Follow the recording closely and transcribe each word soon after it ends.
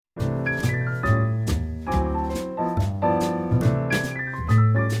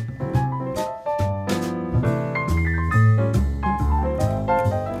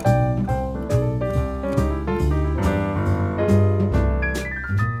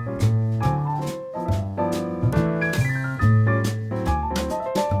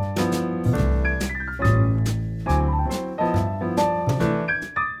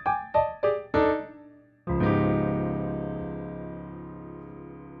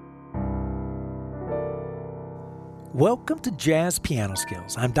Welcome to Jazz Piano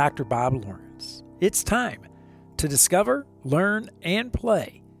Skills. I'm Dr. Bob Lawrence. It's time to discover, learn, and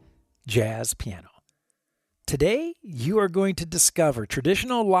play jazz piano. Today, you are going to discover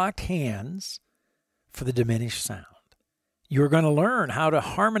traditional locked hands for the diminished sound. You are going to learn how to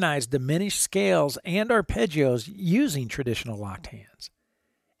harmonize diminished scales and arpeggios using traditional locked hands.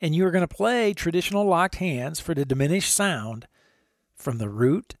 And you are going to play traditional locked hands for the diminished sound from the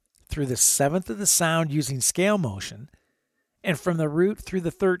root through the 7th of the sound using scale motion, and from the root through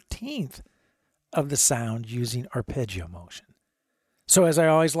the 13th of the sound using arpeggio motion. So as I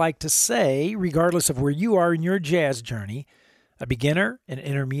always like to say, regardless of where you are in your jazz journey, a beginner, an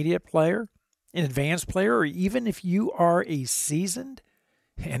intermediate player, an advanced player, or even if you are a seasoned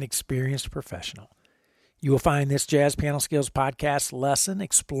and experienced professional, you will find this Jazz Piano Skills podcast lesson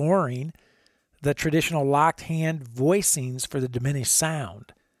exploring the traditional locked hand voicings for the diminished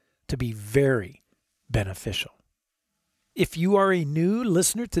sound to be very beneficial. If you are a new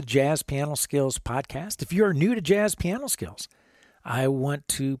listener to Jazz Piano Skills podcast, if you are new to Jazz Piano Skills, I want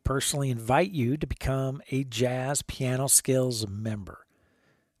to personally invite you to become a Jazz Piano Skills member.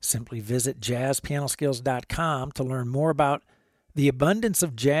 Simply visit jazzpianoskills.com to learn more about the abundance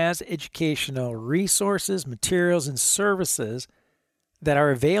of jazz educational resources, materials, and services that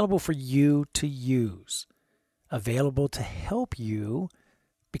are available for you to use, available to help you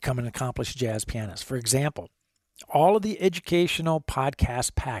become an accomplished jazz pianist. For example, all of the educational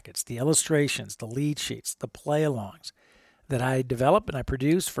podcast packets, the illustrations, the lead sheets, the play-alongs that I develop and I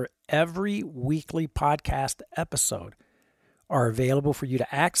produce for every weekly podcast episode are available for you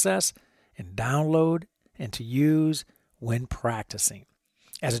to access and download and to use when practicing.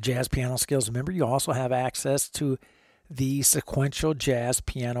 As a Jazz Piano Skills member, you also have access to the Sequential Jazz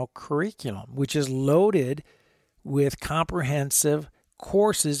Piano Curriculum, which is loaded with comprehensive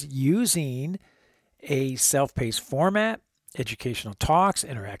courses using a self-paced format, educational talks,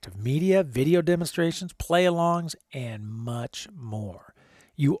 interactive media, video demonstrations, play-alongs, and much more.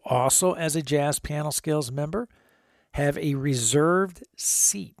 You also, as a Jazz Piano Skills member, have a reserved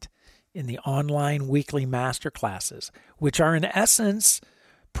seat in the online weekly masterclasses, which are in essence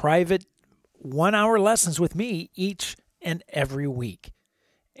private 1-hour lessons with me each and every week.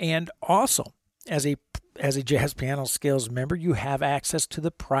 And also, as a Jazz Piano Skills member, you have access to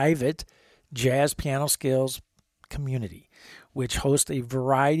the private Jazz Piano Skills community, which hosts a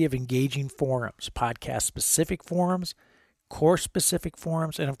variety of engaging forums, podcast-specific forums, course-specific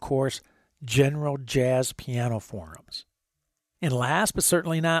forums, and of course, general jazz piano forums. And last but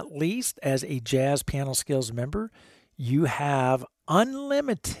certainly not least, as a Jazz Piano Skills member, you have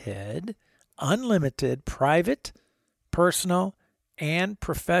unlimited private, personal, and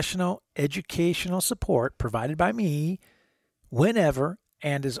professional educational support provided by me whenever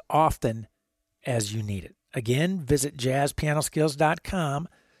and as often as you need it. Again, visit jazzpianoskills.com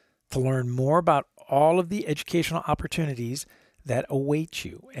to learn more about all of the educational opportunities that await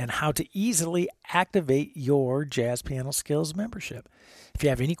you and how to easily activate your Jazz Piano Skills membership. If you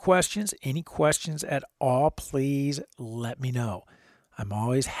have any questions at all, please let me know. I'm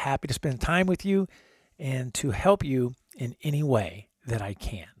always happy to spend time with you and to help you in any way that I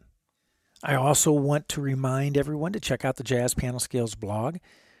can. I also want to remind everyone to check out the Jazz Piano Skills blog.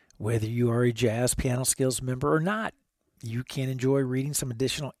 Whether you are a Jazz Piano Skills member or not, you can enjoy reading some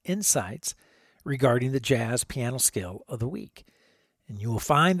additional insights regarding the jazz piano skill of the week. And you will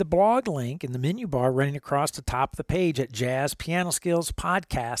find the blog link in the menu bar running across the top of the page at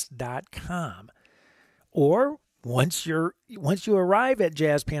jazzpianoskillspodcast.com. Or once you arrive at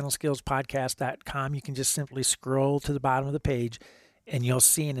jazzpianoskillspodcast.com, you can just simply scroll to the bottom of the page and you'll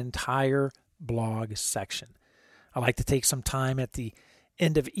see an entire blog section. I like to take some time at the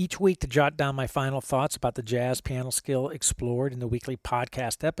end of each week to jot down my final thoughts about the jazz piano skill explored in the weekly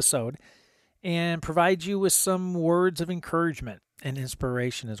podcast episode and provide you with some words of encouragement and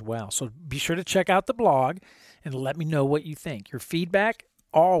inspiration as well. So be sure to check out the blog and let me know what you think. Your feedback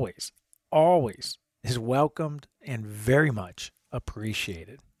always is welcomed and very much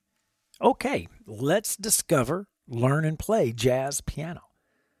appreciated. Okay, let's discover, learn, and play jazz piano.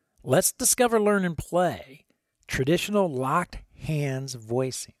 Let's discover, learn, and play traditional locked hands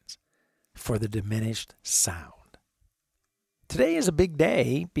voicings for the diminished sound. Today is a big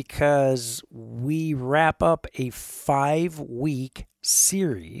day because we wrap up a 5-week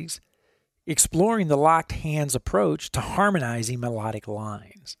series exploring the locked hands approach to harmonizing melodic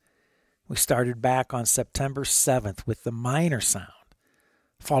lines. We started back on September 7th with the minor sound,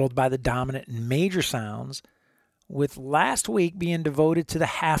 followed by the dominant and major sounds, with last week being devoted to the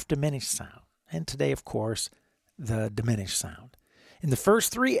half diminished sound, and today, of course, the diminished sound. In the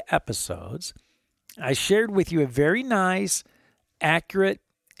first 3 episodes, I shared with you a very nice, accurate,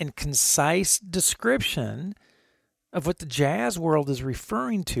 and concise description of what the jazz world is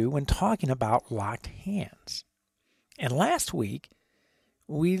referring to when talking about locked hands. And last week,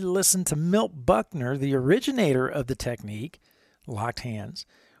 we listened to Milt Buckner, the originator of the technique, locked hands.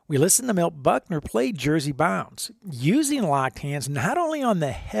 We listened to Milt Buckner play Jersey Bounce, using locked hands not only on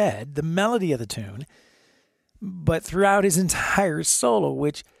the head, the melody of the tune, but throughout his entire solo,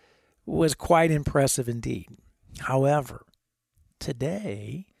 which was quite impressive indeed. However,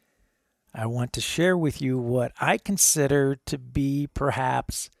 today, I want to share with you what I consider to be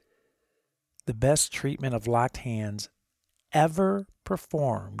perhaps the best treatment of locked hands ever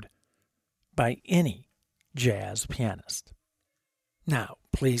performed by any jazz pianist. Now,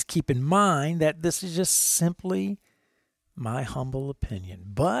 please keep in mind that this is just simply my humble opinion,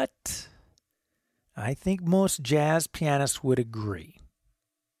 but I think most jazz pianists would agree.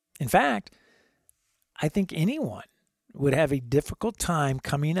 In fact, I think anyone would have a difficult time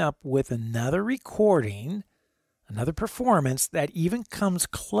coming up with another recording, another performance that even comes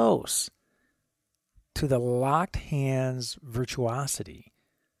close to the locked hands virtuosity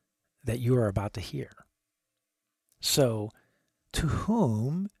that you are about to hear. So, to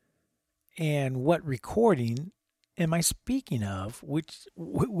whom and what recording am I speaking of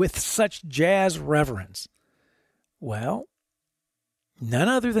with such jazz reverence? Well, none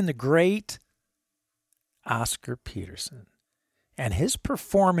other than the great Oscar Peterson and his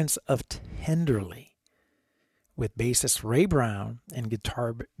performance of Tenderly with bassist Ray Brown and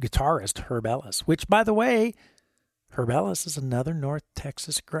guitarist Herb Ellis, which, by the way, Herb Ellis is another North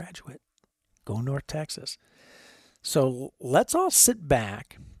Texas graduate. Go North Texas. So let's all sit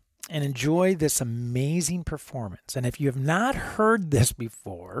back and enjoy this amazing performance. And if you have not heard this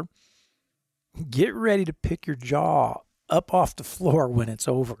before, get ready to pick your jaw up off the floor when it's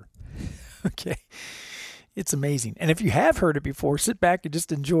over. Okay? It's amazing. And if you have heard it before, sit back and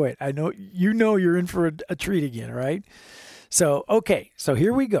just enjoy it. I know you're in for a treat again, right? So, okay. So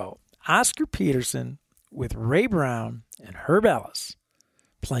here we go. Oscar Peterson with Ray Brown and Herb Ellis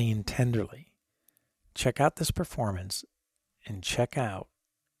playing Tenderly. Check out this performance and check out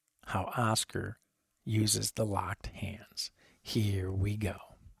how Oscar uses the locked hands. Here we go.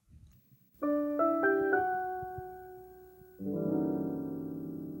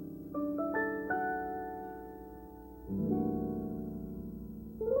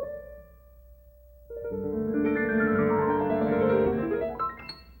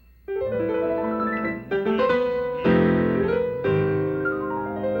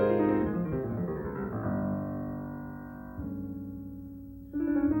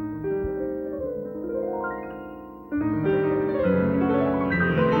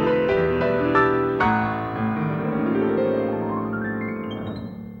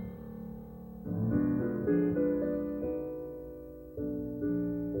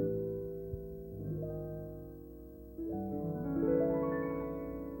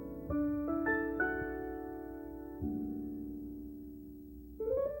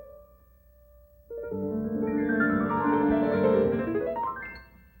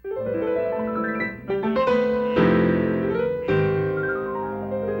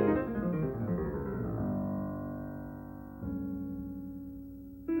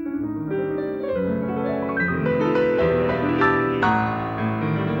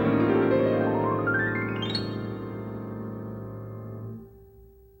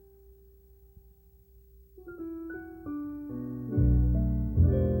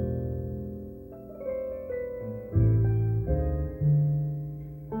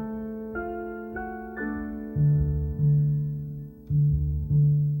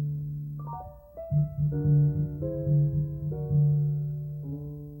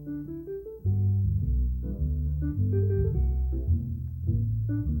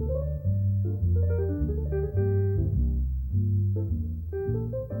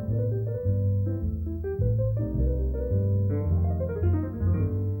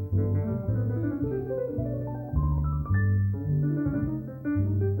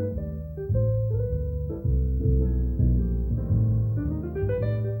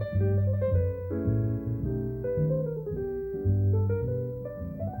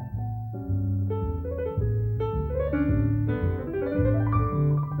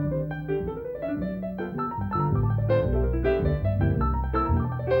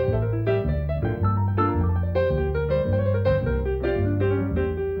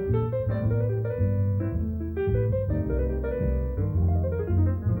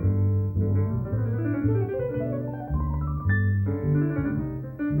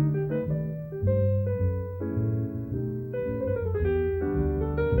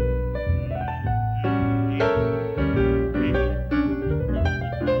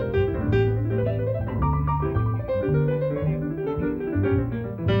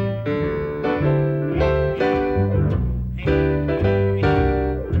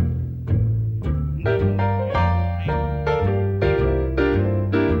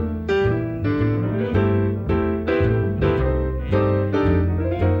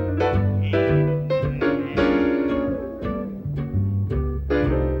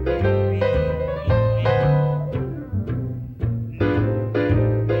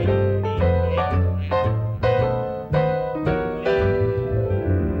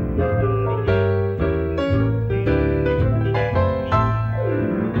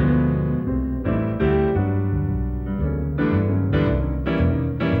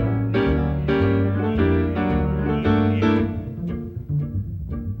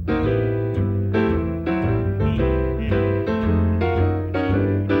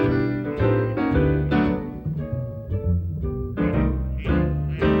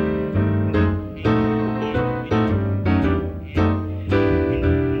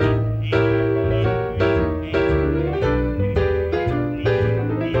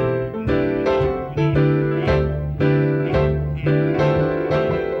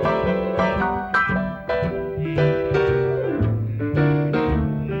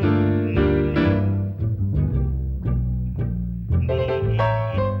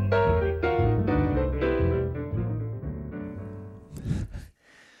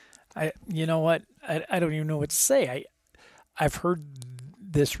 you know what? I don't even know what to say. I've heard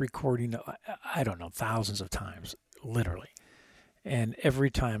this recording, I don't know, thousands of times, literally. And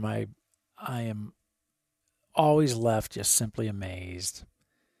every time I am always left just simply amazed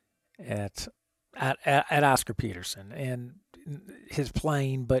at Oscar Peterson and his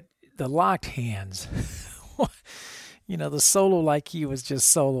playing, but the locked hands, the solo like he was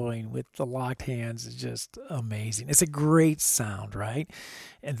just soloing with the locked hands is just amazing. It's a great sound, right?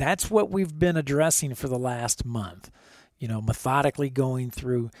 And that's what we've been addressing for the last month, methodically going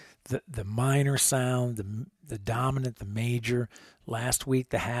through the minor sound, the dominant, the major, last week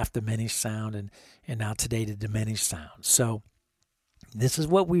the half diminished sound, and now today the diminished sound. So this is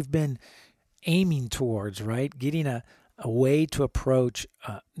what we've been aiming towards, right? Getting a way to approach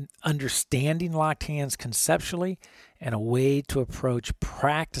understanding locked hands conceptually and a way to approach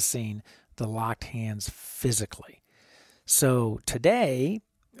practicing the locked hands physically. So today,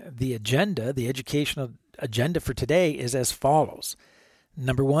 the educational agenda for today is as follows.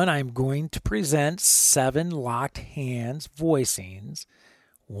 Number one, I'm going to present 7 locked hands voicings,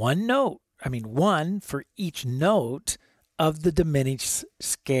 one for each note of the diminished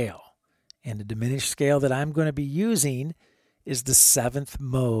scale. And the diminished scale that I'm going to be using is the 7th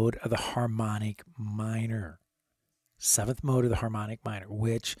mode of the harmonic minor. 7th mode of the harmonic minor,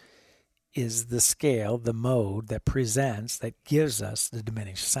 which is the scale, the mode that gives us the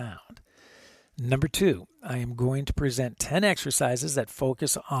diminished sound. Number 2, I am going to present 10 exercises that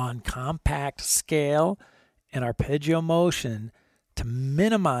focus on compact scale and arpeggio motion to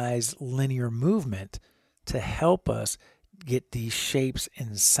minimize linear movement to help us get these shapes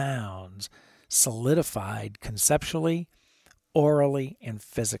and sounds solidified conceptually, orally, and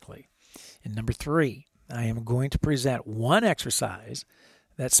physically. And number 3, I am going to present 1 exercise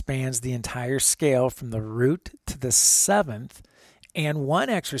that spans the entire scale from the root to the 7th, and 1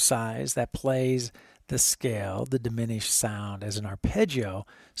 exercise that plays the scale, the diminished sound, as an arpeggio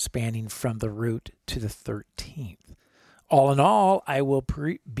spanning from the root to the 13th. All in all, I will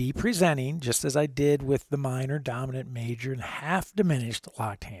be presenting, just as I did with the minor, dominant, major, and half diminished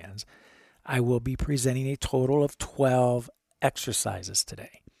locked hands, I will be presenting a total of 12 exercises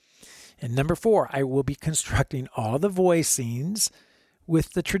today. And number 4, I will be constructing all the voicings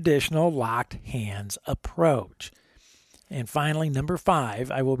with the traditional locked hands approach. And finally, number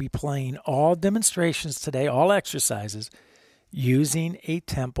 5, I will be playing all demonstrations today, all exercises, using a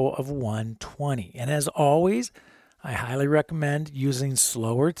tempo of 120. And as always, I highly recommend using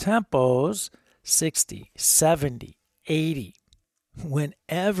slower tempos, 60, 70, 80,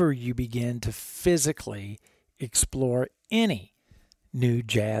 whenever you begin to physically explore any new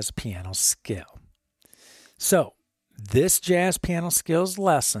jazz piano skill. So, this jazz piano skills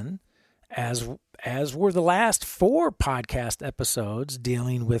lesson, as were the last 4 podcast episodes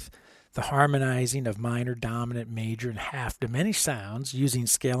dealing with the harmonizing of minor, dominant, major, and half diminished sounds using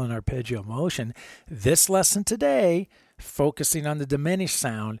scale and arpeggio motion, this lesson today, focusing on the diminished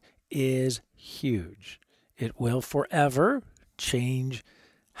sound, is huge. It will forever change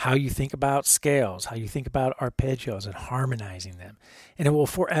how you think about scales, how you think about arpeggios and harmonizing them. And it will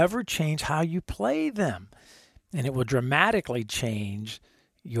forever change how you play them. And it will dramatically change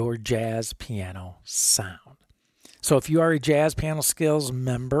your jazz piano sound. So if you are a Jazz Piano Skills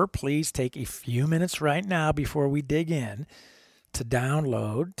member, please take a few minutes right now before we dig in to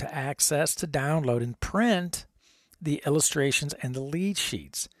download, and print the illustrations and the lead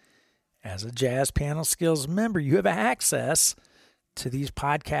sheets. As a Jazz Piano Skills member, you have access to these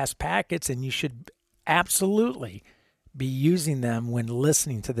podcast packets, and you should absolutely be using them when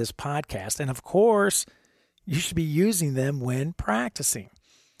listening to this podcast. And of course, you should be using them when practicing.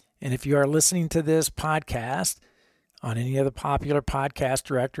 And if you are listening to this podcast on any of the popular podcast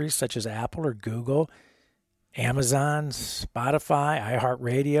directories such as Apple or Google, Amazon, Spotify,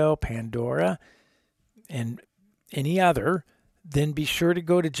 iHeartRadio, Pandora, and any other, then be sure to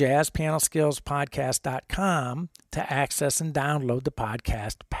go to jazzpianoskillspodcast.com to access and download the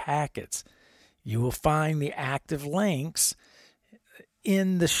podcast packets. You will find the active links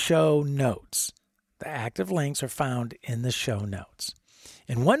in the show notes. The active links are found in the show notes.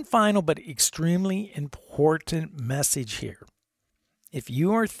 And one final but extremely important message here. If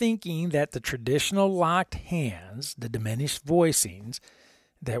you are thinking that the traditional locked hands, the diminished voicings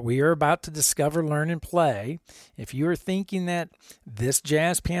that we are about to discover, learn, and play, if you are thinking that this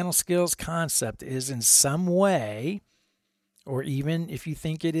jazz piano skills concept is in some way, or even if you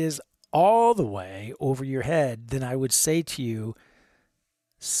think it is all the way over your head, then I would say to you,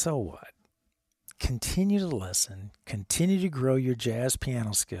 so what? Continue to listen, continue to grow your jazz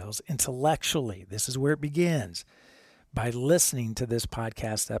piano skills intellectually. This is where it begins, by listening to this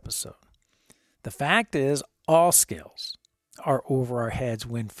podcast episode. The fact is, all scales are over our heads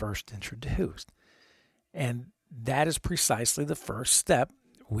when first introduced. And that is precisely the first step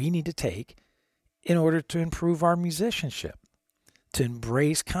we need to take in order to improve our musicianship, to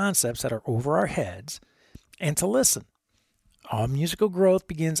embrace concepts that are over our heads, and to listen. All musical growth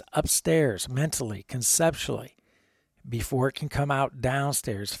begins upstairs, mentally, conceptually, before it can come out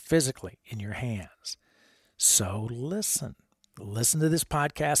downstairs physically in your hands. So listen. Listen to this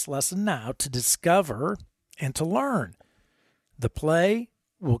podcast lesson now to discover and to learn. The play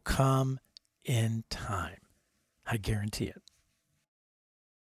will come in time. I guarantee it.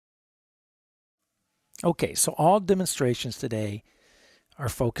 Okay, so all demonstrations today are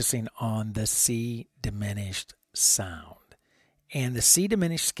focusing on the C diminished sound. And the C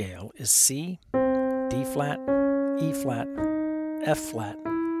diminished scale is C, D flat, E flat, F flat,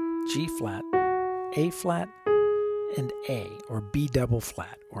 G flat, A flat, and A, or B double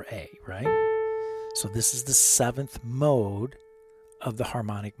flat, or A, right? So this is the seventh mode of the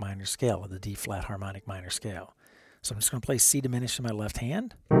harmonic minor scale, of the D flat harmonic minor scale. So I'm just going to play C diminished in my left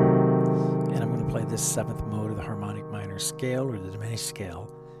hand, and I'm going to play this seventh mode of the harmonic minor scale, or the diminished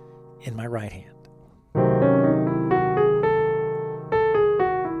scale, in my right hand.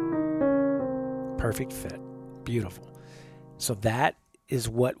 Perfect fit. Beautiful. So that is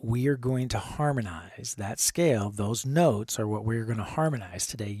what we are going to harmonize. That scale, those notes are what we're going to harmonize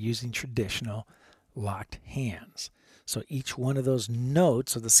today using traditional locked hands. So each one of those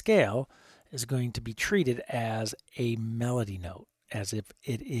notes of the scale is going to be treated as a melody note, as if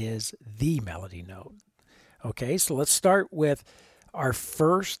it is the melody note. Okay, so let's start with our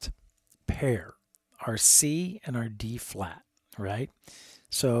first pair, our C and our D flat, right?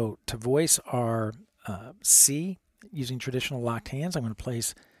 So to voice our C using traditional locked hands, I'm going to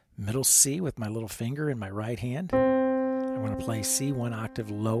place middle C with my little finger in my right hand. I'm going to play C one octave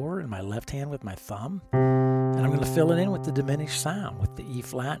lower in my left hand with my thumb. And I'm going to fill it in with the diminished sound, with the E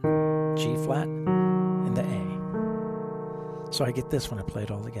flat, G flat, and the A. So I get this when I play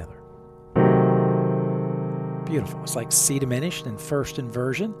it all together. Beautiful. It's like C diminished in first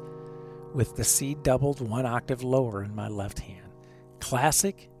inversion with the C doubled one octave lower in my left hand.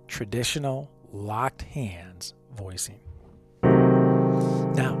 Classic, traditional, locked hands voicing.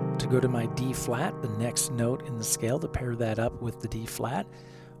 Now, to go to my D flat, the next note in the scale, to pair that up with the D flat,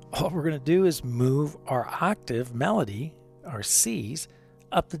 all we're going to do is move our octave melody, our C's,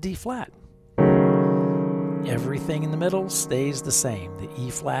 up the D flat. Everything in the middle stays the same, the E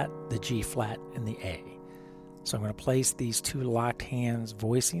flat, the G flat, and the A. So I'm going to place these two locked hands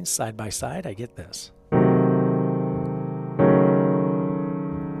voicing side by side. I get this.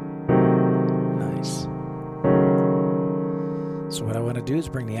 Nice. So what I want to do is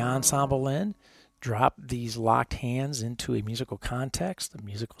bring the ensemble in, drop these locked hands into a musical context, a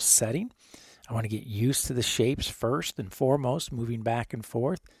musical setting. I want to get used to the shapes first and foremost, moving back and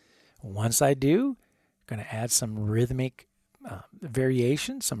forth. Once I do, I'm going to add some rhythmic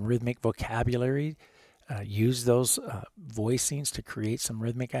variation, some rhythmic vocabulary, use those voicings to create some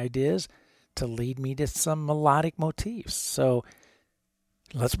rhythmic ideas to lead me to some melodic motifs. So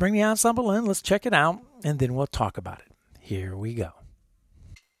let's bring the ensemble in, let's check it out, and then we'll talk about it. Here we go.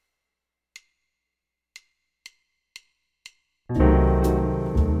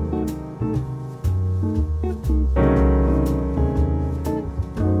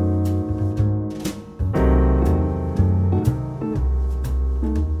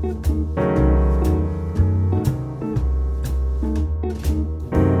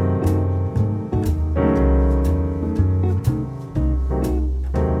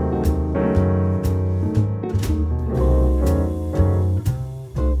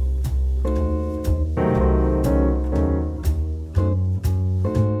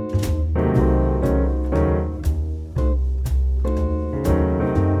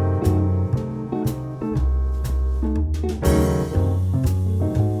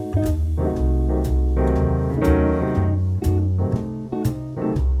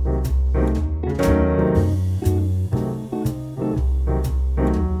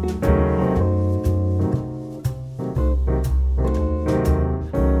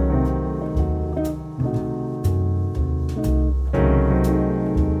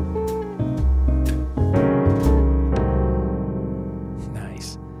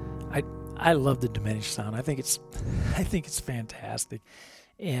 I love the diminished sound. I think it's fantastic.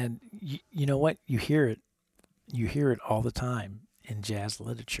 And you know what? You hear it all the time in jazz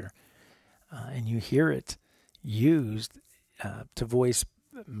literature. And you hear it used to voice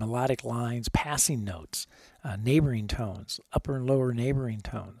melodic lines, passing notes, neighboring tones, upper and lower neighboring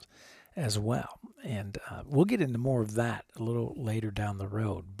tones as well. And we'll get into more of that a little later down the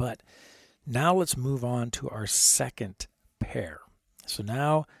road. But Now let's move on to our second pair. So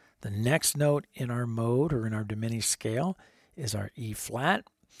now the next note in our mode or in our diminished scale is our E flat.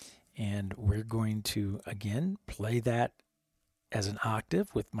 And we're going to, again, play that as an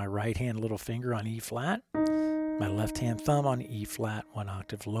octave with my right hand little finger on E flat, my left hand thumb on E flat, 1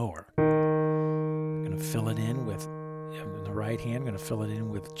 octave lower. I'm going to fill it in with, in the right hand, I'm going to fill it in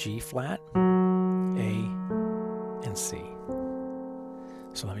with G flat, A, and C.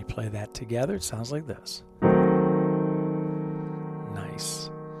 So let me play that together. It sounds like this. Nice.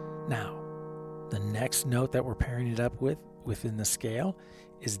 Now, the next note that we're pairing it up with within the scale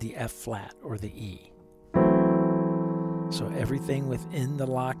is the F flat or the E. So everything within the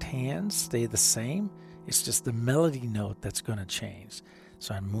locked hands stay the same. It's just the melody note that's going to change.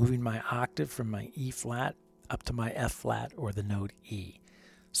 So I'm moving my octave from my E flat up to my F flat or the note E.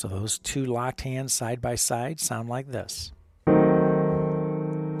 So those two locked hands side by side sound like this.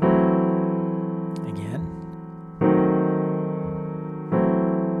 Again.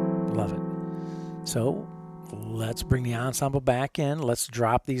 Love it. So let's bring the ensemble back in. Let's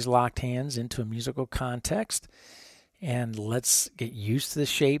drop these locked hands into a musical context. And let's get used to the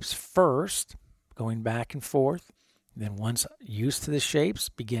shapes first, going back and forth. Then once used to the shapes,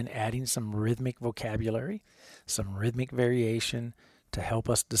 begin adding some rhythmic vocabulary, some rhythmic variation to help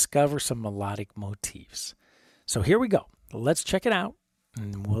us discover some melodic motifs. So here we go. Let's check it out,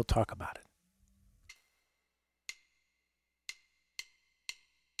 and we'll talk about it.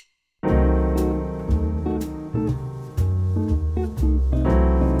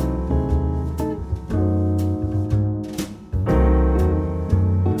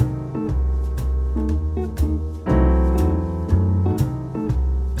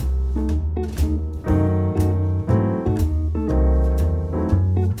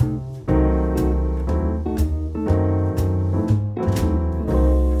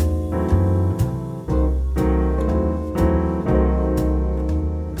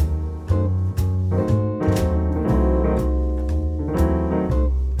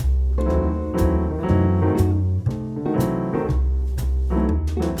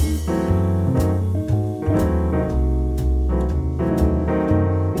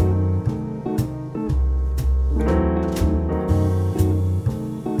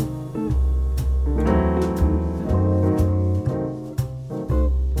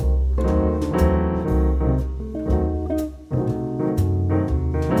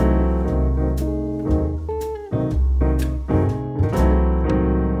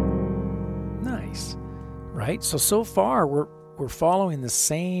 Right? So far we're following the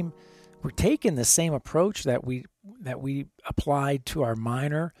same, we're taking the same approach that we applied to our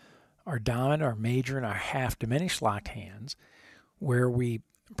minor, our dominant, our major, and our half diminished locked hands, where we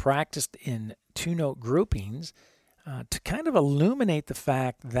practiced in 2-note groupings to kind of illuminate the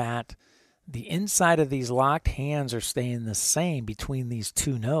fact that the inside of these locked hands are staying the same between these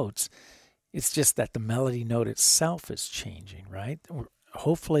 2 notes. It's just that the melody note itself is changing, right?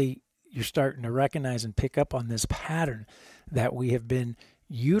 Hopefully you're starting to recognize and pick up on this pattern that we have been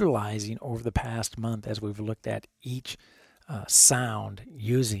utilizing over the past month as we've looked at each sound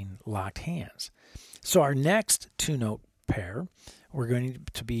using locked hands. So our next 2-note pair, we're going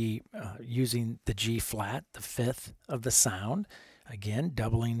to be using the G flat, the 5th of the sound. Again,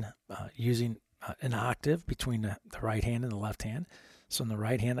 doubling, using an octave between the right hand and the left hand. So in the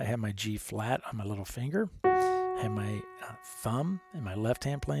right hand, I have my G flat on my little finger. I have my thumb in my left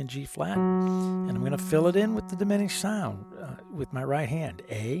hand playing G flat, and I'm going to fill it in with the diminished sound with my right hand,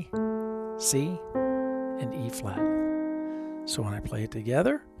 A, C, and E flat. So when I play it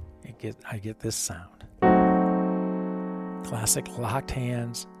together, I get this sound. Classic locked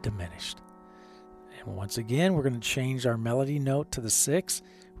hands, diminished. And once again, we're going to change our melody note to the 6,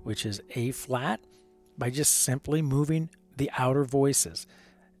 which is A flat, by just simply moving the outer voices,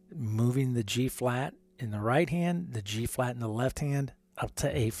 moving the G flat in the right hand, the G flat in the left hand, up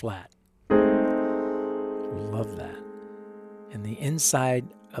to A flat. Love that. And the inside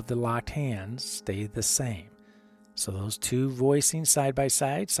of the locked hands stay the same. So those 2 voicings side by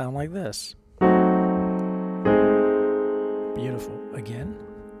side sound like this. Beautiful. Again.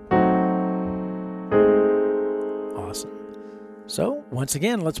 Awesome. So once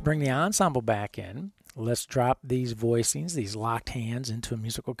again, let's bring the ensemble back in. Let's drop these voicings, these locked hands, into a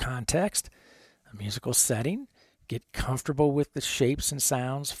musical context, a musical setting. Get comfortable with the shapes and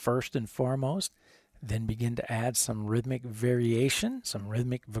sounds first and foremost, then begin to add some rhythmic variation, some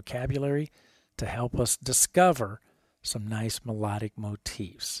rhythmic vocabulary to help us discover some nice melodic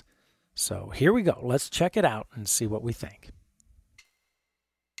motifs. So here we go. Let's check it out and see what we think.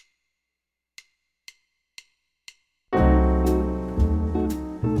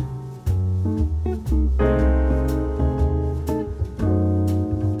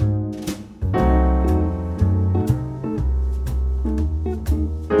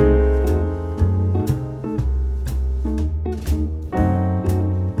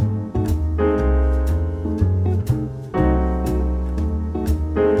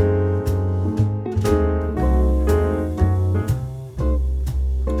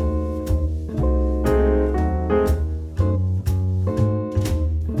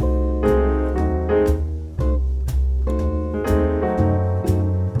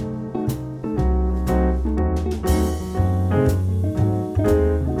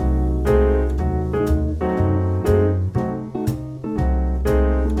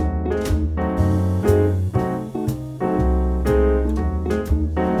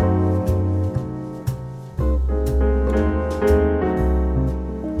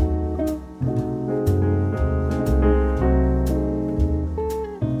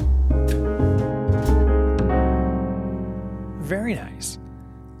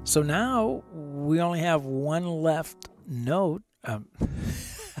 So now we only have one left note,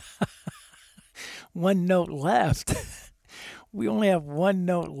 one note left. We only have one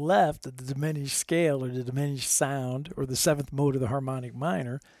note left of the diminished scale or the diminished sound or the seventh mode of the harmonic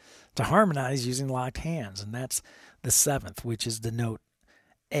minor to harmonize using locked hands, and that's the seventh, which is the note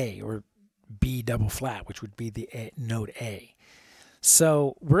A, or B double flat, which would be the note A.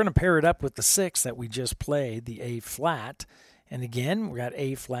 So we're going to pair it up with the sixth that we just played, the A flat. And again, we got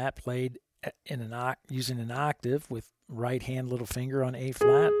A flat played in using an octave with right hand little finger on A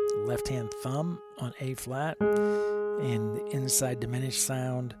flat, left hand thumb on A flat, and the inside diminished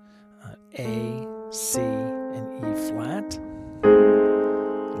sound A, C, and E flat.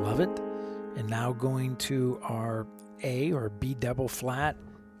 Love it. And now going to our A or B double flat.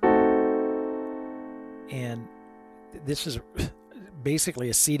 And this is basically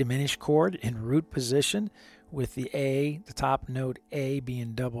a C diminished chord in root position, with the A, the top note A,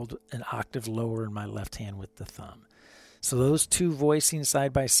 being doubled an octave lower in my left hand with the thumb. So those two voicings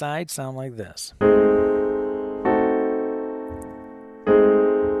side by side sound like this.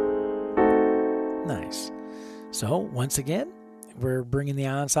 Nice. So once again, we're bringing the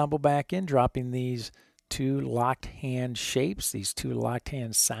ensemble back in, dropping these two locked hand shapes, these two locked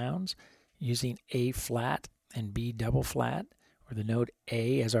hand sounds, using A flat and B double flat, or the note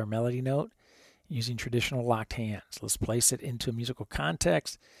A as our melody note, using traditional locked hands. Let's place it into a musical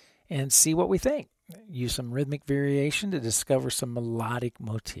context and see what we think. Use some rhythmic variation to discover some melodic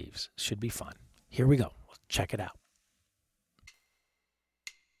motifs. Should be fun. Here we go. Check it out.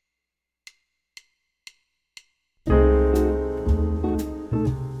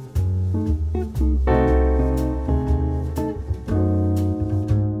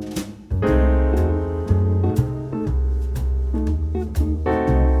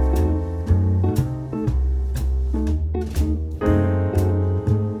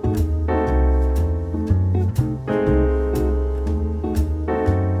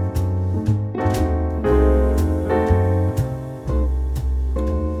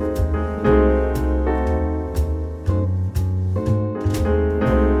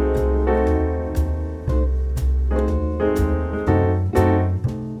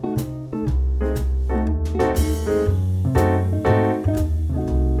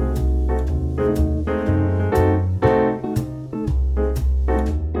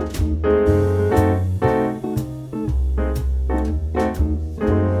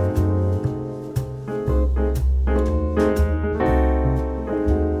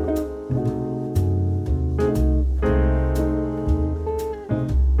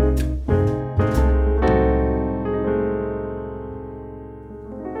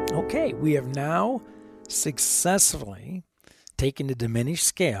 Okay, we have now successfully taken the diminished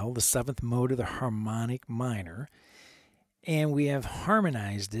scale, the seventh mode of the harmonic minor, and we have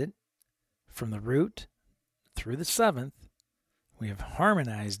harmonized it from the root through the seventh. We have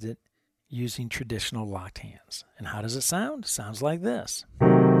harmonized it using traditional locked hands. And how does it sound? It sounds like this.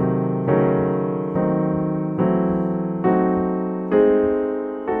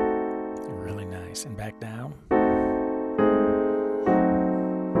 Really nice. And back down.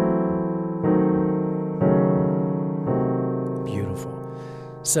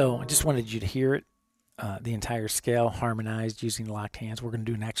 So I just wanted you to hear it, the entire scale harmonized using locked hands. We're going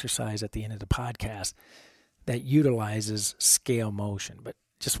to do an exercise at the end of the podcast that utilizes scale motion. But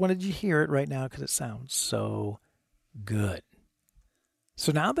just wanted you to hear it right now because it sounds so good.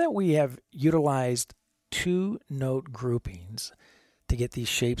 So now that we have utilized two note groupings to get these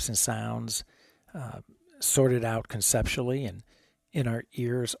shapes and sounds sorted out conceptually and in our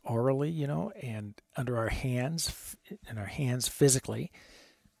ears orally, and under our hands, in our hands physically,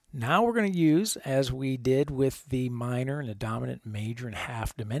 now we're going to use, as we did with the minor and the dominant, major, and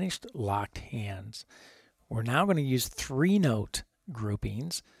half diminished locked hands, we're now going to use three note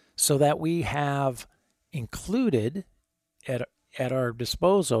groupings so that we have included at our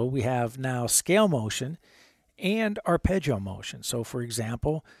disposal, we have now scale motion and arpeggio motion. So for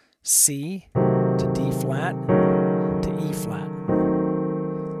example, C to D flat to E flat,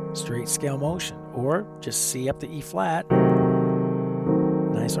 straight scale motion, or just C up to E flat,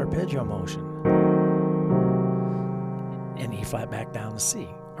 nice arpeggio motion, and E flat back down to C,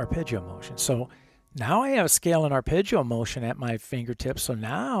 arpeggio motion. So now I have scale and arpeggio motion at my fingertips. So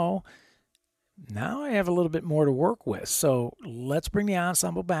now I have a little bit more to work with. So let's bring the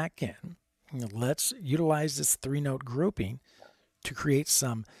ensemble back in. Let's utilize this three-note grouping to create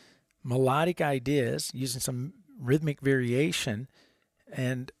some melodic ideas using some rhythmic variation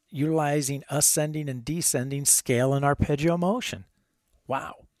and utilizing ascending and descending scale and arpeggio motion.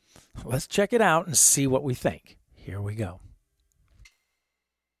 Wow. Let's check it out and see what we think. Here we go.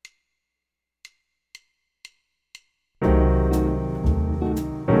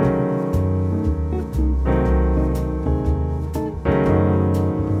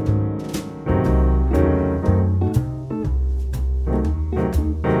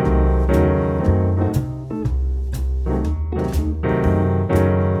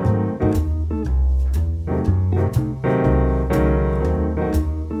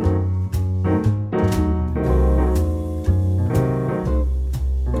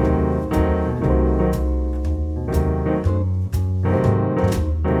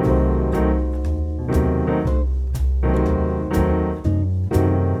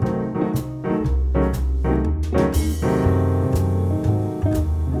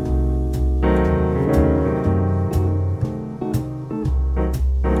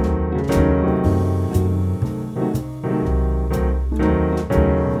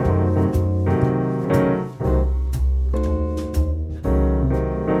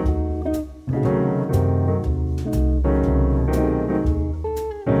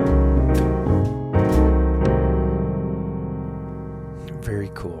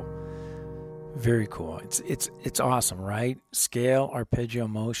 Very cool. It's awesome, right? Scale, arpeggio,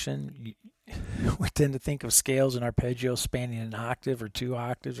 motion. We tend to think of scales and arpeggios spanning an octave or 2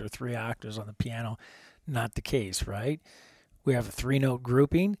 octaves or 3 octaves on the piano. Not the case, right? We have a 3-note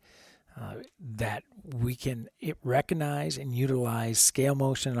grouping that we can recognize and utilize scale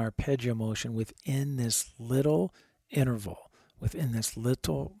motion and arpeggio motion within this little interval, within this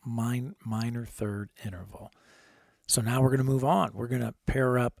little minor third interval. So now we're going to move on. We're going to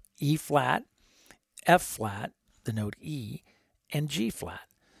pair up E flat, F flat, the note E, and G flat.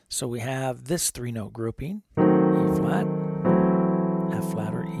 So we have this 3-note grouping, E flat, F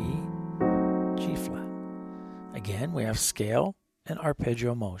flat or E, G flat. Again, we have scale and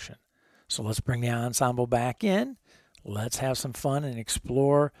arpeggio motion. So let's bring the ensemble back in. Let's have some fun and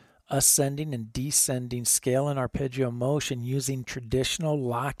explore ascending and descending scale and arpeggio motion using traditional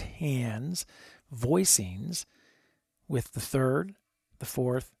locked hands voicings with the 3rd, the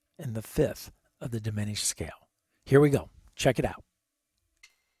 4th, and the 5th of the diminished scale. Here we go. Check it out.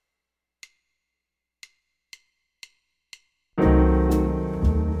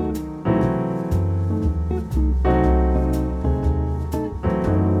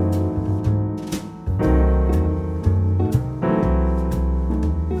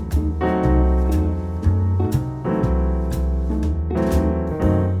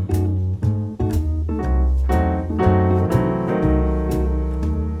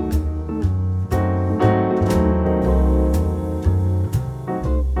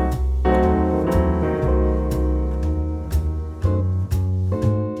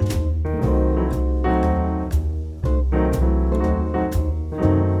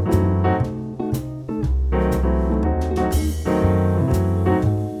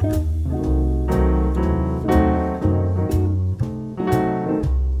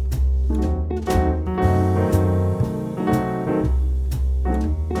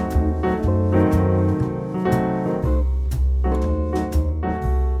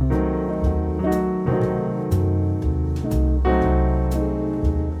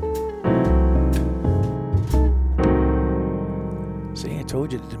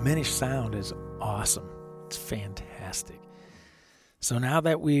 Told you the diminished sound is awesome. It's fantastic. So now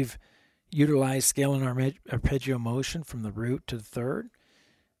that we've utilized scale and arpeggio motion from the root to the 3rd,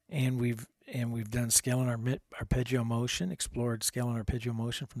 and we've done scale and arpeggio motion, explored scale and arpeggio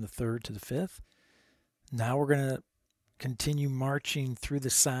motion from the 3rd to the 5th. Now we're going to continue marching through the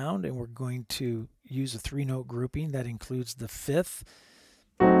sound, and we're going to use a 3-note grouping that includes the 5th,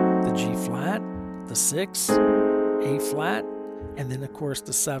 the G flat, the 6th, A flat, and then, of course,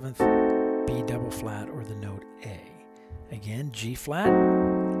 the 7th, B double flat, or the note A. Again, G flat,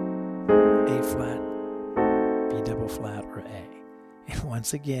 A flat, B double flat, or A. And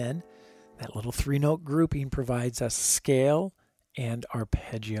once again, that little 3-note grouping provides us scale and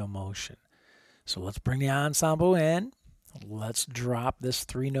arpeggio motion. So let's bring the ensemble in. Let's drop this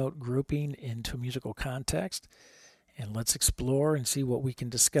 3-note grouping into musical context, and let's explore and see what we can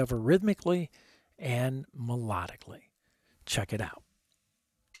discover rhythmically and melodically. Check it out.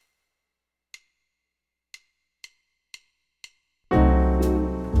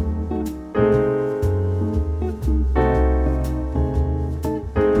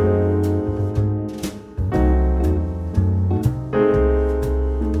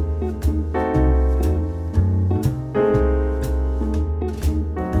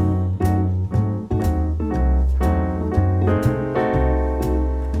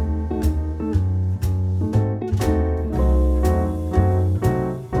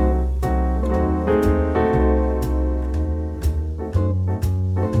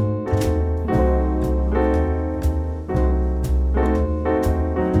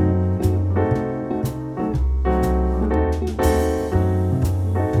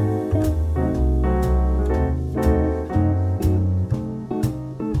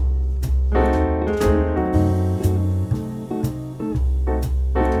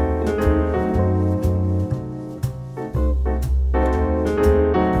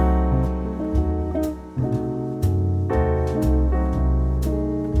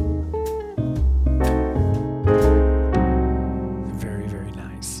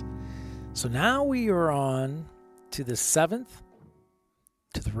 So now we are on to the 7th,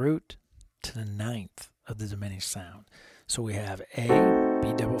 to the root, to the 9th of the diminished sound. So we have A,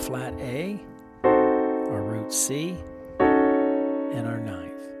 B double flat A, our root C, and our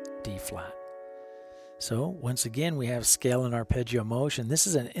 9th, D flat. So once again, we have scale and arpeggio motion. This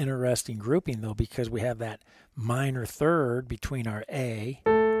is an interesting grouping, though, because we have that minor third between our A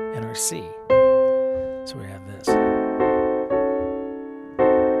and our C. So we have this.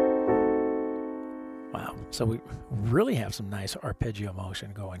 Wow. So we really have some nice arpeggio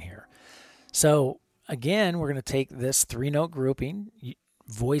motion going here. So again, we're going to take this 3-note grouping,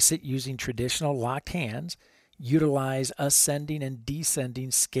 voice it using traditional locked hands, utilize ascending and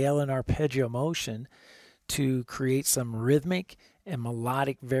descending scale and arpeggio motion to create some rhythmic and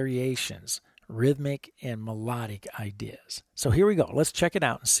melodic variations, rhythmic and melodic ideas. So here we go. Let's check it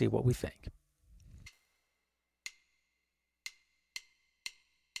out and see what we think.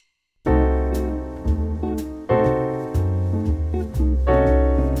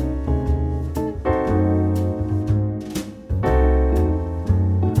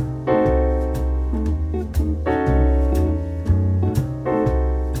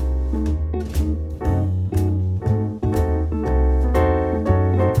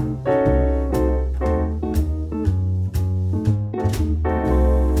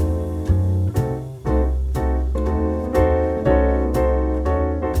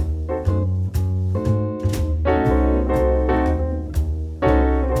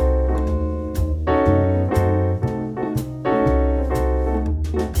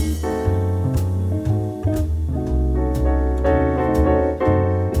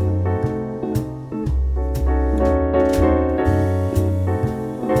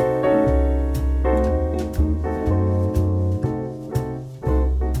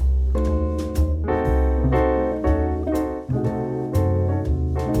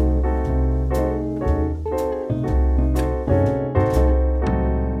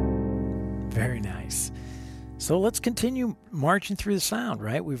 So let's continue marching through the sound,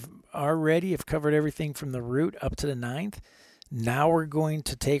 right? We've already have covered everything from the root up to the ninth. Now we're going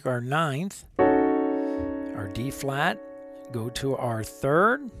to take our ninth, our D flat, go to our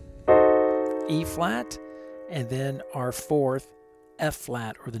third, E flat, and then our fourth, F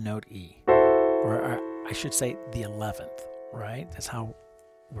flat, or the note E. Or I should say the 11th, right? That's how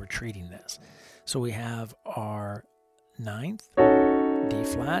we're treating this. So we have our ninth, D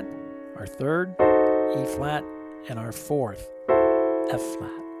flat, our third, E flat, and our fourth, F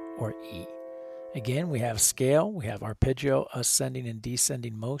flat, or E. Again, we have scale, we have arpeggio, ascending and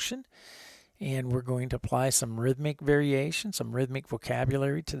descending motion, and we're going to apply some rhythmic variation, some rhythmic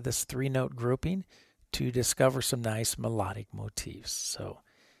vocabulary to this 3-note grouping to discover some nice melodic motifs. So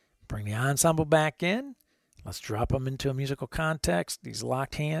bring the ensemble back in, let's drop them into a musical context, these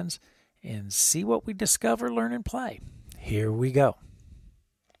locked hands, and see what we discover, learn, and play. Here we go.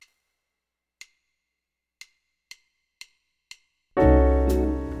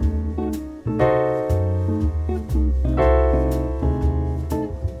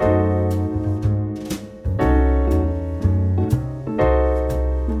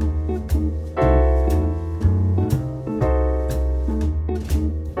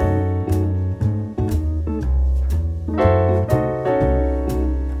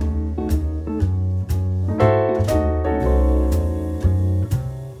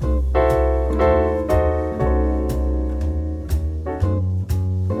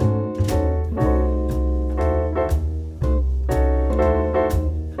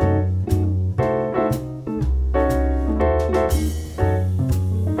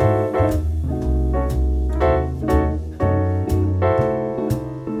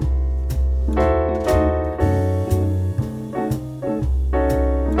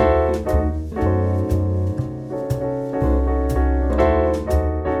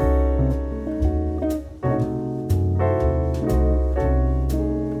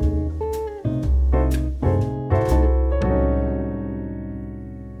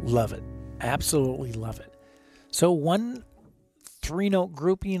 Love it. Absolutely love it. So one 3-note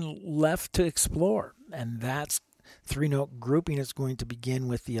grouping left to explore, and that's 3-note grouping is going to begin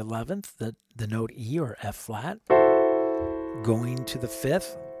with the 11th, the note E or F flat, going to the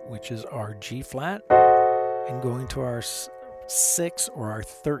 5th, which is our G flat, and going to our 6th or our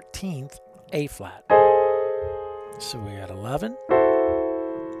 13th A flat. So we got 11,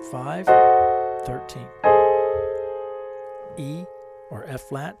 5, 13. E or F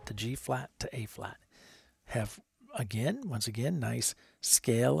flat to G flat to A flat. Have, once again, nice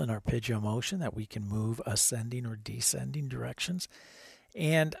scale and arpeggio motion that we can move ascending or descending directions.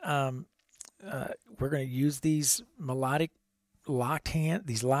 And we're going to use these melodic locked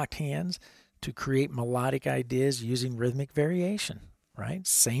hands to create melodic ideas using rhythmic variation, right?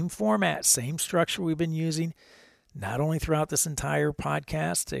 Same format, same structure we've been using, not only throughout this entire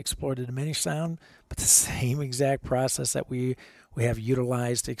podcast to explore the diminished sound, but the same exact process that we have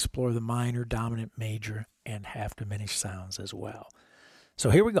utilized to explore the minor, dominant, major, and half diminished sounds as well. So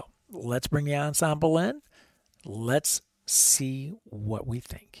here we go. Let's bring the ensemble in. Let's see what we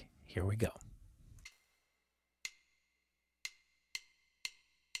think. Here we go.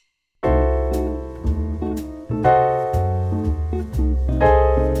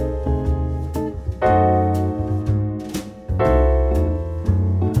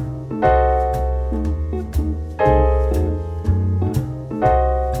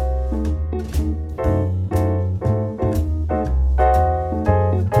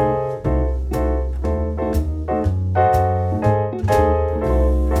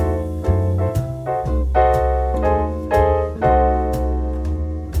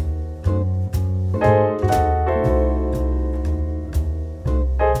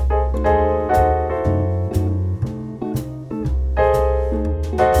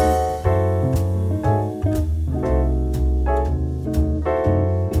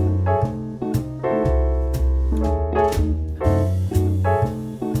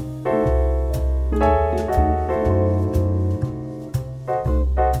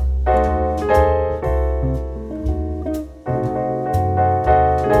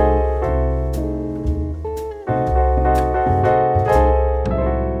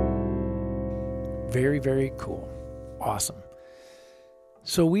 very cool. Awesome.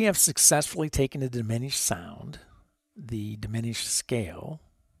 So we have successfully taken a diminished sound, the diminished scale,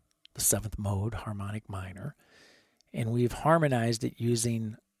 the seventh mode, harmonic minor, and we've harmonized it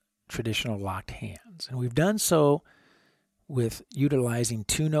using traditional locked hands. And we've done so with utilizing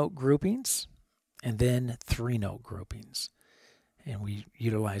 2-note groupings and then 3-note groupings. And we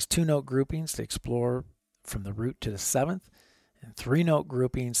utilize 2-note groupings to explore from the root to the 7th, and 3-note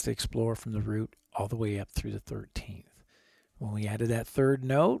groupings to explore from the root all the way up through the 13th. When we added that third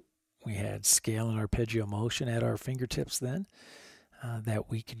note, we had scale and arpeggio motion at our fingertips then that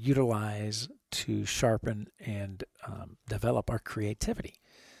we could utilize to sharpen and develop our creativity.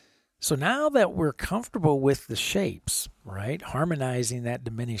 So now that we're comfortable with the shapes, right, harmonizing that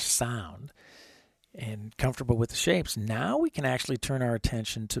diminished sound and comfortable with the shapes, now we can actually turn our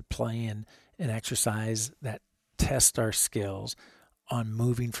attention to playing an exercise that tests our skills on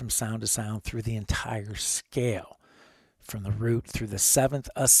moving from sound to sound through the entire scale, from the root through the 7th,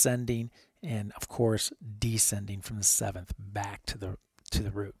 ascending, and of course descending from the 7th back to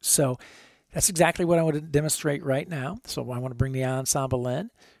the root. So that's exactly what I want to demonstrate right now. So I want to bring the ensemble in.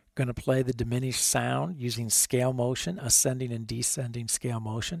 Going to play the diminished sound using scale motion, ascending and descending scale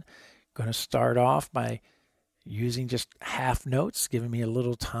motion. Going to start off by using just half notes, giving me a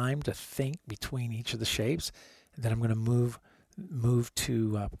little time to think between each of the shapes. And then I'm going to move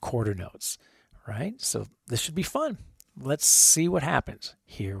to quarter notes, right? So this should be fun. Let's see what happens.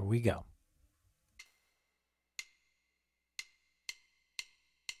 Here we go.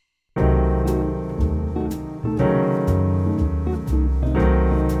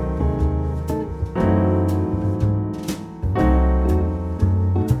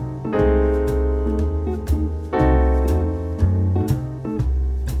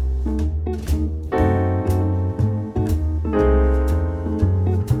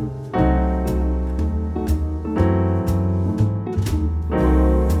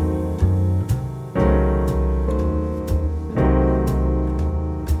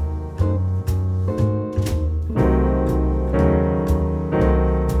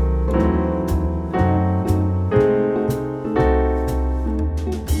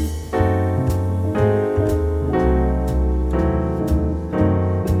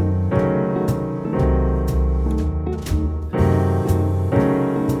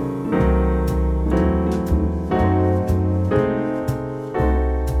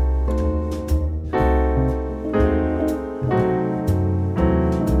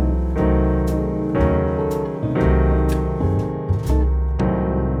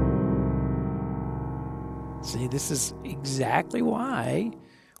 See, this is exactly why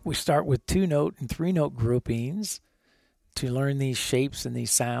we start with 2-note and 3-note groupings to learn these shapes and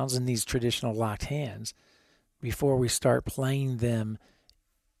these sounds and these traditional locked hands before we start playing them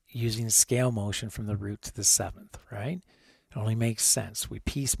using scale motion from the root to the 7th, right? It only makes sense. We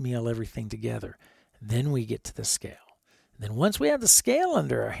piecemeal everything together. Then we get to the scale. And then once we have the scale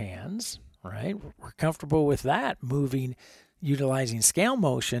under our hands, right, we're comfortable with that, moving, utilizing scale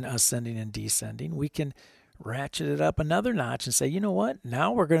motion, ascending and descending, we can ratchet it up another notch and say, you know what, now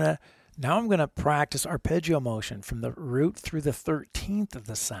I'm going to practice arpeggio motion from the root through the 13th of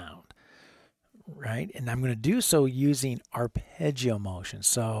the sound, right? And I'm going to do so using arpeggio motion.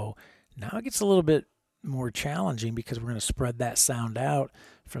 So now it gets a little bit more challenging because we're going to spread that sound out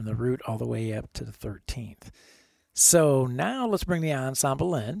from the root all the way up to the 13th. So now let's bring the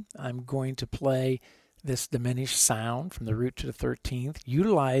ensemble in. I'm going to play this diminished sound from the root to the 13th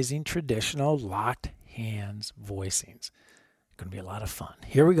utilizing traditional locked hands voicings. Going to be a lot of fun.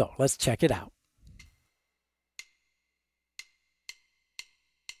 Here we go. Let's check it out.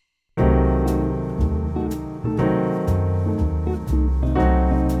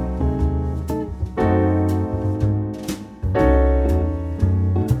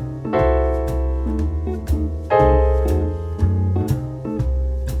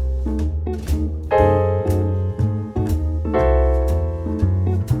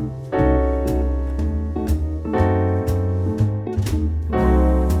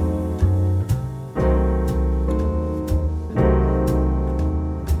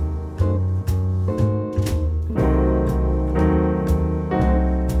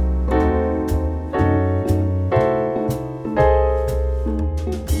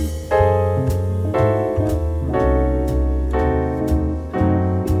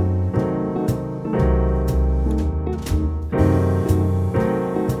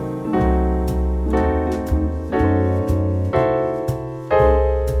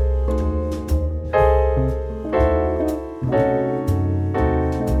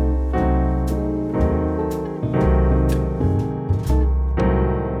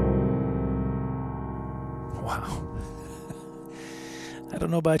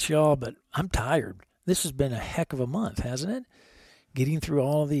 about y'all, but I'm tired. This has been a heck of a month, hasn't it? Getting through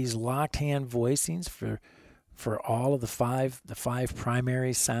all of these locked hand voicings for all of the five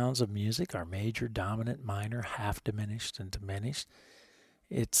primary sounds of music, our major, dominant, minor, half diminished, and diminished.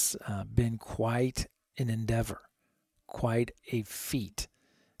 It's been quite an endeavor, quite a feat.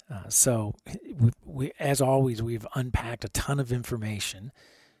 So we, as always, we've unpacked a ton of information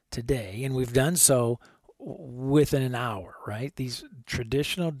today, and we've done so within an hour, right? These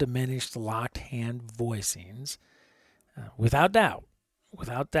traditional diminished locked hand voicings, without doubt,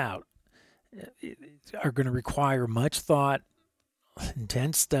 are going to require much thought,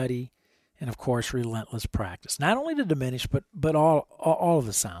 intense study, and of course, relentless practice. Not only to diminish, but all of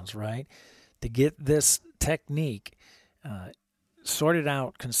the sounds, right? To get this technique sorted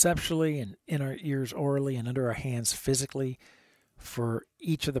out conceptually and in our ears orally and under our hands physically for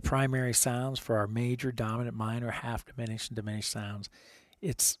each of the primary sounds, for our major, dominant, minor, half diminished, and diminished sounds.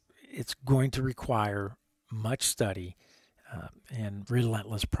 It's going to require much study and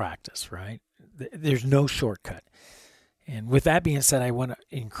relentless practice, right? There's no shortcut. And with that being said, I want to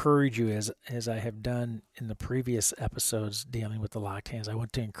encourage you, as I have done in the previous episodes dealing with the locked hands, I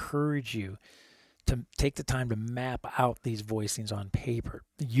want to encourage you to take the time to map out these voicings on paper.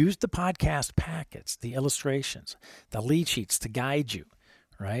 Use the podcast packets, the illustrations, the lead sheets to guide you,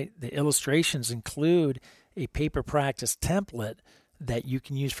 right? The illustrations include a paper practice template that you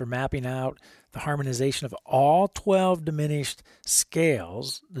can use for mapping out the harmonization of all 12 diminished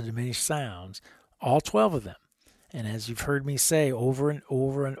scales, the diminished sounds, all 12 of them. And as you've heard me say over and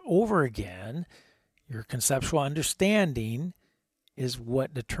over and over again, your conceptual understanding is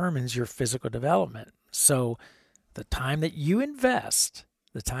what determines your physical development. So the time that you invest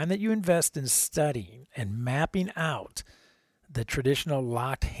in studying and mapping out the traditional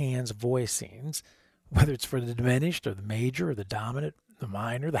locked hands voicings, whether it's for the diminished or the major or the dominant, the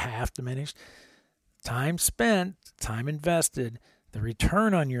minor, the half diminished, time spent, time invested, the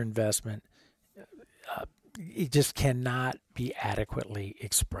return on your investment, it just cannot be adequately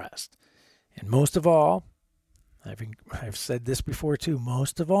expressed. And most of all, I've said this before too,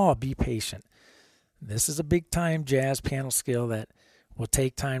 most of all, be patient. This is a big time jazz piano skill that will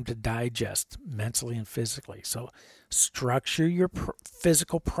take time to digest mentally and physically. So structure your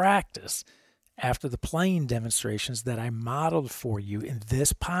physical practice after the playing demonstrations that I modeled for you in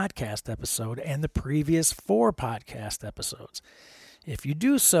this podcast episode and the previous 4 podcast episodes. If you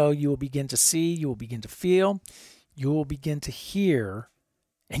do so, you will begin to see, you will begin to feel, you will begin to hear,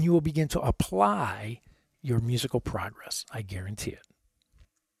 and you will begin to apply your musical progress. I guarantee it.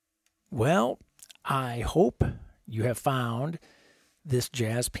 Well, I hope you have found this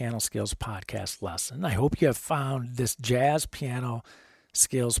Jazz Piano Skills podcast lesson. I hope you have found this Jazz Piano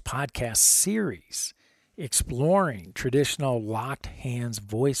Skills podcast series exploring traditional locked hands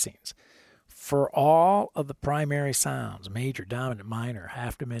voicings for all of the primary sounds, major, dominant, minor,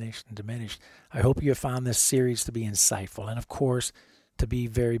 half diminished, and diminished. I hope you have found this series to be insightful and, of course, to be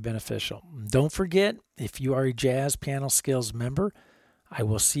very beneficial. Don't forget, if you are a Jazz Piano Skills member, I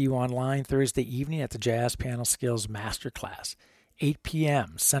will see you online Thursday evening at the Jazz Piano Skills Masterclass, 8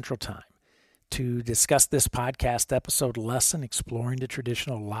 p.m. Central Time, to discuss this podcast episode lesson exploring the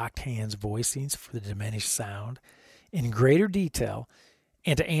traditional locked hands voicings for the diminished sound in greater detail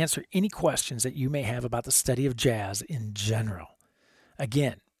and to answer any questions that you may have about the study of jazz in general.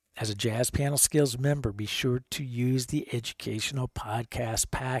 Again, as a Jazz Piano Skills member, be sure to use the educational podcast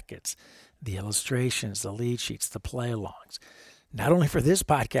packets, the illustrations, the lead sheets, the play-alongs, not only for this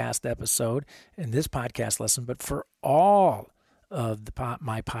podcast episode and this podcast lesson, but for all of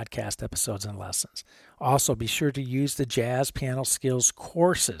my podcast episodes and lessons. Also, be sure to use the Jazz Piano Skills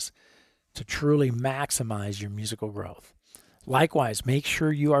courses to truly maximize your musical growth. Likewise, make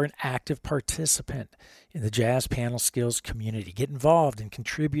sure you are an active participant in the Jazz Piano Skills community. Get involved and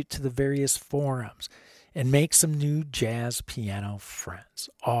contribute to the various forums and make some new jazz piano friends.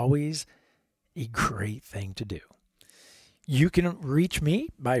 Always a great thing to do. You can reach me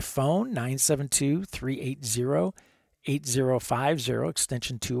by phone, 972-380-8050,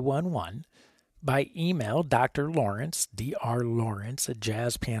 extension 211, by email, Dr. Lawrence, drlawrence at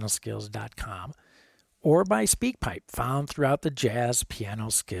jazzpianoskills.com, or by SpeakPipe, found throughout the Jazz Piano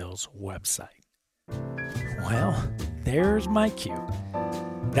Skills website. Well, there's my cue.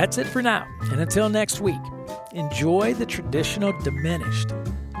 That's it for now, and until next week, enjoy the traditional diminished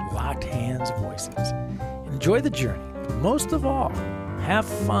locked hands voices. Enjoy the journey. Most of all, have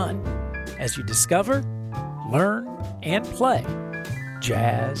fun as you discover, learn, and play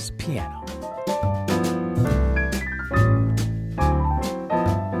jazz piano.